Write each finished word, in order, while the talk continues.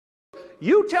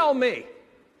you tell me,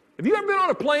 have you ever been on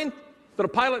a plane that a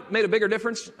pilot made a bigger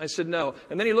difference? I said, no.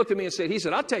 And then he looked at me and said,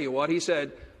 I'll tell you what. He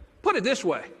said, put it this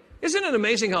way. Isn't it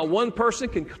amazing how one person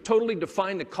can totally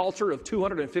define the culture of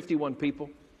 251 people?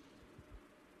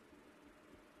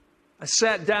 I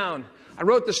sat down. I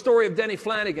wrote the story of Denny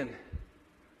Flanagan.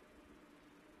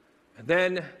 And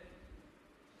then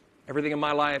everything in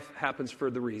my life happens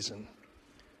for the reason.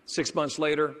 6 months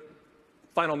later,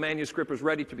 final manuscript was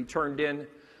ready to be turned in.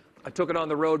 I took it on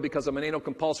the road because I'm an anal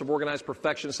compulsive organized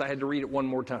perfectionist. I had to read it one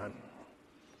more time.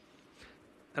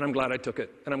 And I'm glad I took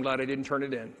it. And I'm glad I didn't turn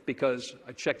it in, because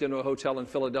I checked into a hotel in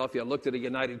Philadelphia. I looked at a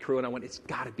United crew and I went, it's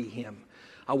got to be him.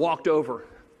 I walked over.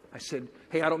 I said,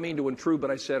 hey, I don't mean to intrude,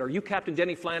 but I said, are you Captain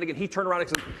Denny Flanagan? He turned around and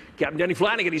said, Captain Denny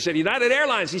Flanagan. He said, United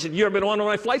Airlines. He said, you ever been on one of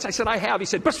my flights? I said, I have. He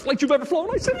said, best flight you've ever flown?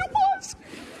 I said, it was.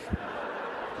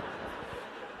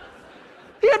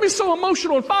 He had me so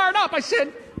emotional and fired up. I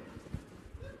said,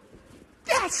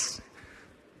 yes.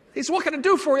 He said, what can I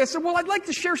do for you? I said, well, I'd like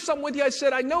to share something with you. I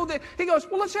said, I know that. He goes,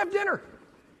 well, let's have dinner.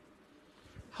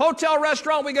 Hotel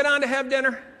restaurant, we go down to have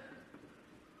dinner.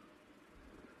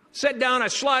 Sit down, I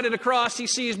slide it across. He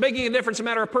sees making a difference, a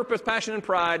matter of purpose, passion, and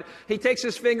pride. He takes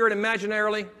his finger and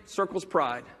imaginarily circles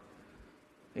pride.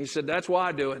 He said, that's why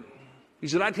I do it. He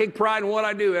said, I take pride in what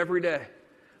I do every day.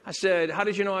 I said, how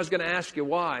did you know I was going to ask you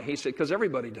why? He said, because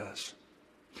everybody does.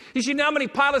 He said, you know how many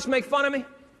pilots make fun of me?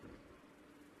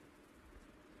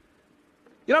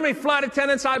 You know how many flight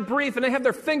attendants I brief and they have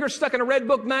their fingers stuck in a Red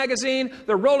Book magazine,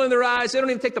 they're rolling their eyes, they don't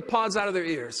even take the pods out of their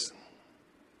ears.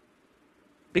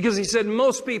 Because he said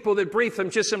most people that brief them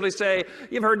just simply say,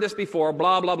 you've heard this before,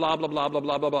 blah, blah, blah, blah, blah, blah,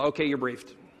 blah, blah, blah. Okay, you're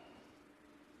briefed.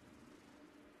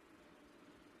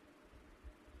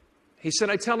 He said,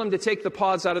 I tell them to take the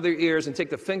pods out of their ears and take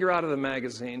the finger out of the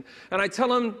magazine. And I tell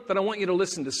them that I want you to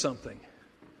listen to something.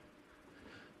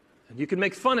 And you can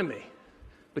make fun of me,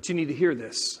 but you need to hear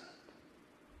this.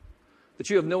 That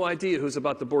you have no idea who's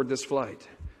about to board this flight.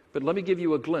 But let me give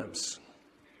you a glimpse.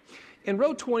 In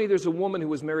row 20, there's a woman who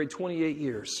was married 28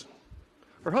 years.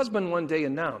 Her husband one day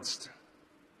announced,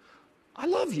 I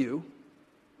love you,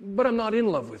 but I'm not in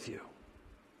love with you.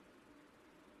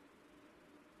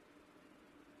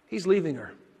 He's leaving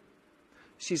her.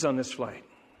 She's on this flight.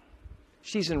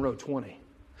 She's in row 20.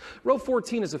 Row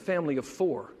 14 is a family of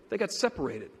 4. They got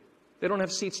separated. They don't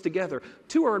have seats together.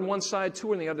 2 are on one side, 2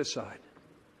 are on the other side.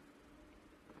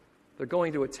 They're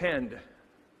going to attend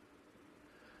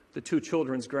the 2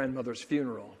 children's grandmother's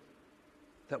funeral.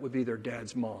 That would be their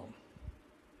dad's mom.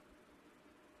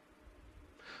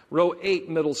 Row 8,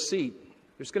 middle seat.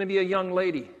 There's going to be a young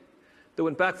lady that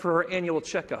went back for her annual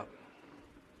checkup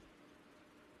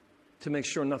to make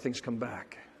sure nothing's come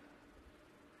back.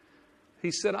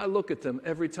 He said, I look at them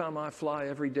every time I fly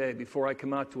every day before I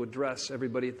come out to address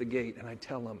everybody at the gate, and I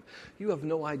tell them, you have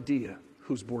no idea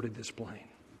who's boarded this plane.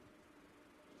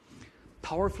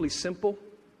 Powerfully simple.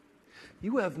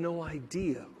 You have no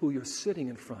idea who you're sitting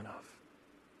in front of.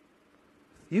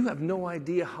 You have no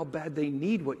idea how bad they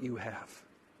need what you have.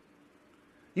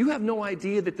 You have no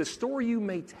idea that the story you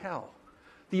may tell,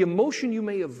 the emotion you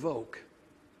may evoke,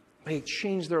 may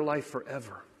change their life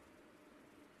forever.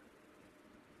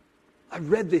 I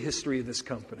read the history of this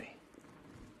company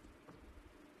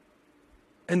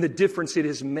and the difference it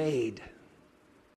has made